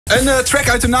Een track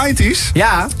uit de 90s.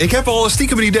 Ja. Ik heb al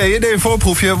stiekem een idee. Een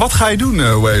voorproefje. Wat ga je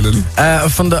doen, Waylon?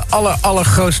 Van de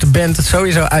allergrootste band,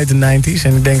 sowieso uit de 90s.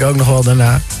 En ik denk ook nog wel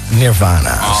daarna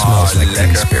Nirvana. Smells Like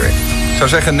Teen Spirit. Ik zou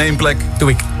zeggen, neem plek. Doe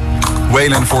ik.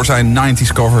 Waylon voor zijn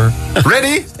 90s cover.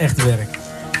 Ready? Echt werk.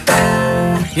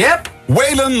 Yep.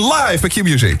 Waylon live bij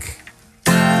Qmusic.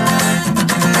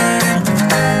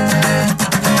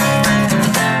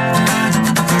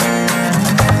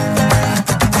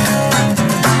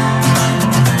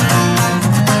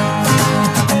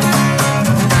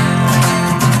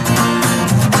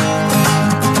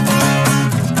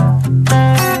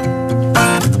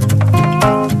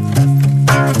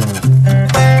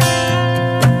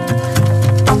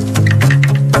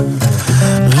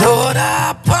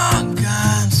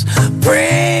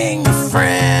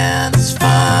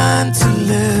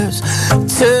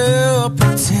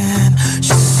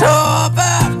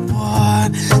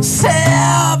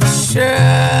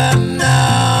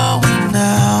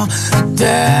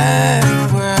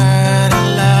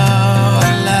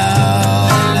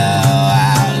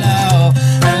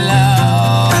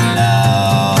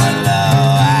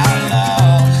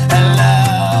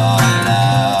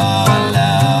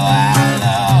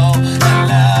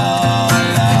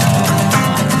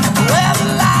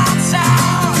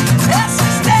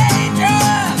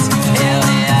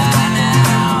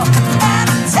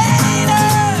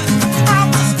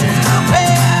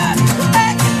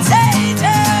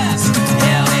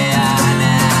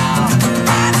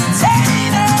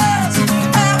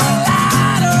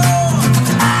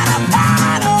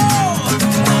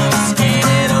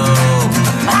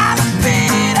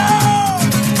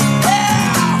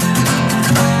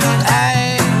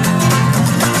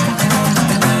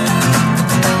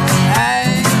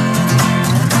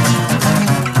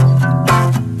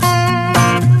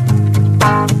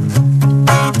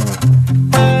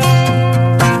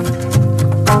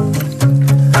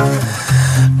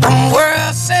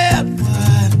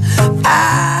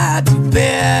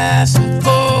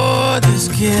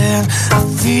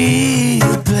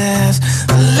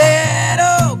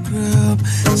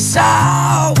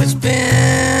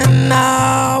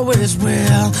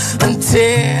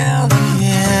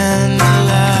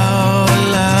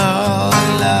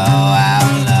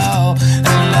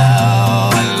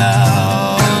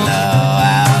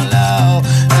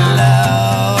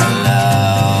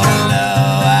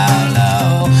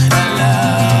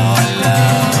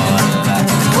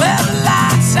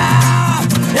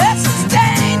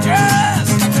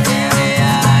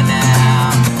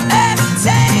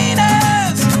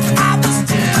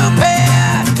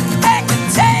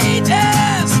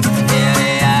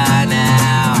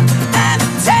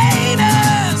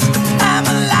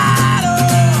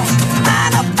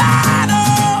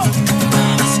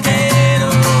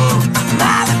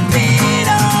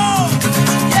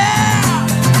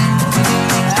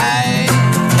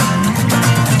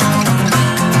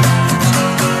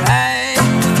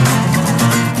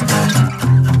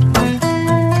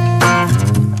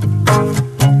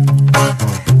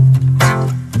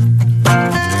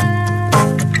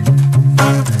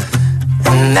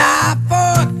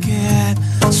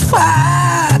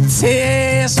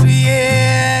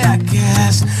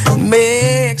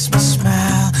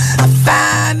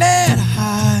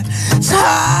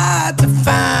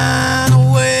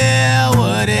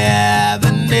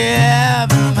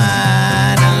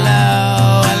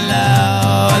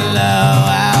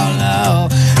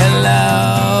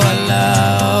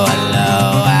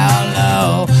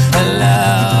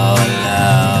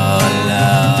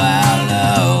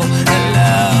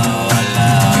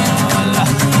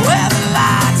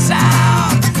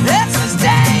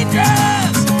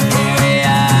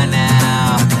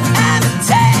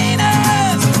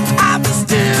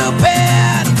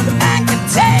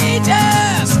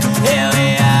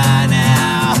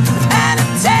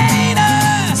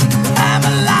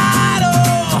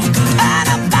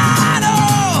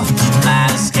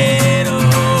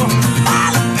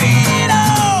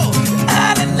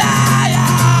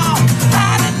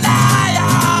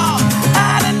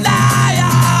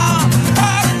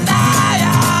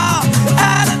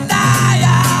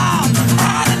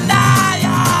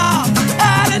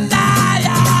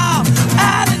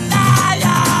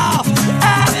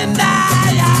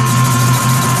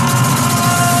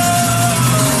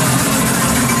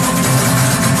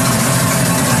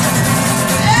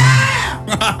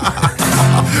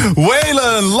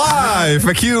 Waylon live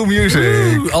bij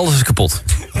Qmusic. Alles is kapot.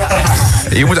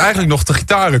 Je moet eigenlijk nog de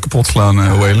gitaren kapot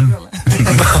slaan, Waylon.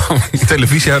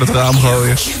 Televisie uit het raam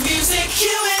gooien. Q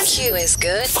is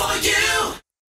good for you.